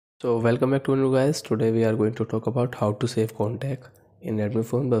So welcome back to new guys. Today we are going to talk about how to save contact in Redmi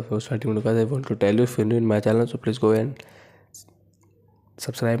phone. But before starting guys, I want to tell you if you're new in my channel, so please go and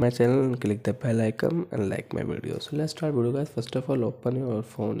subscribe my channel and click the bell icon and like my video. So let's start video guys. First of all, open your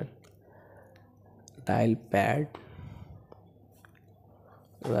phone and dial pad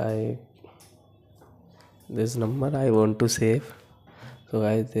like this number I want to save. So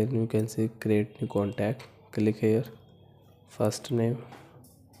guys, then you can see create new contact. Click here, first name,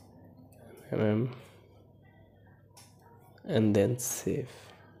 and then save.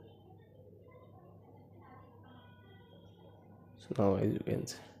 So now as you can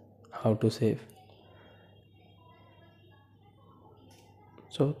see how to save.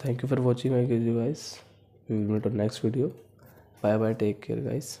 So thank you for watching my video guys. We will meet on next video. Bye bye, take care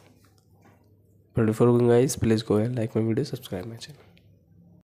guys. But before going guys, please go and like my video, subscribe my channel.